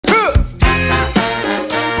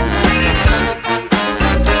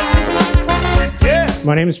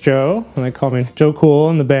My name is Joe, and they call me Joe Cool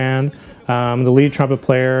in the band. I'm the lead trumpet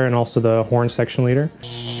player and also the horn section leader.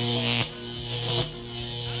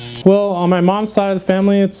 Well, on my mom's side of the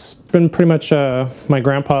family, it's been pretty much my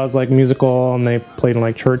grandpa's like musical, and they played in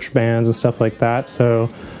like church bands and stuff like that. So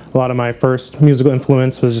a lot of my first musical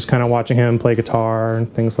influence was just kind of watching him play guitar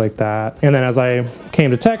and things like that. And then as I came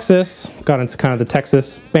to Texas, got into kind of the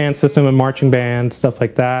Texas band system and marching band, stuff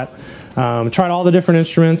like that. Tried all the different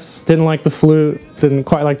instruments, didn't like the flute, didn't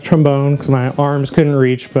quite like the trombone because my arms couldn't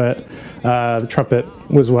reach, but the trumpet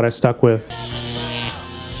was what I stuck with.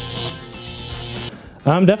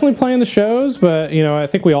 I'm definitely playing the shows, but you know, I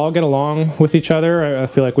think we all get along with each other. I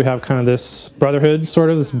feel like we have kind of this brotherhood, sort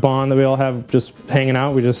of this bond that we all have just hanging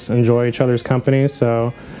out. We just enjoy each other's company.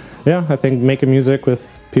 So yeah, I think making music with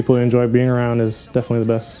people who enjoy being around is definitely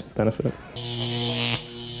the best benefit.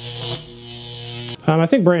 I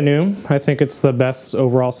think Brand New. I think it's the best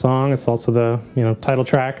overall song. It's also the title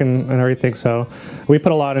track and everything. So we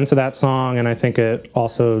put a lot into that song, and I think it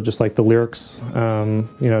also just like the lyrics.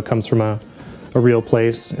 It comes from a real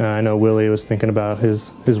place. I know Willie was thinking about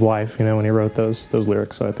his wife, when he wrote those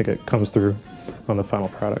lyrics. So I think it comes through on the final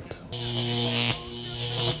product.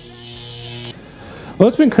 Well,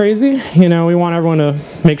 it's been crazy. We want everyone to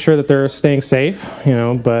make sure that they're staying safe,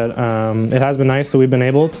 but it has been nice that we've been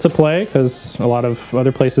able to play because a lot of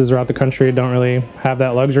other places throughout the country don't really have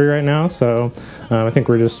that luxury right now. So I think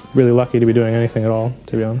we're just really lucky to be doing anything at all,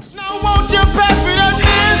 to be honest.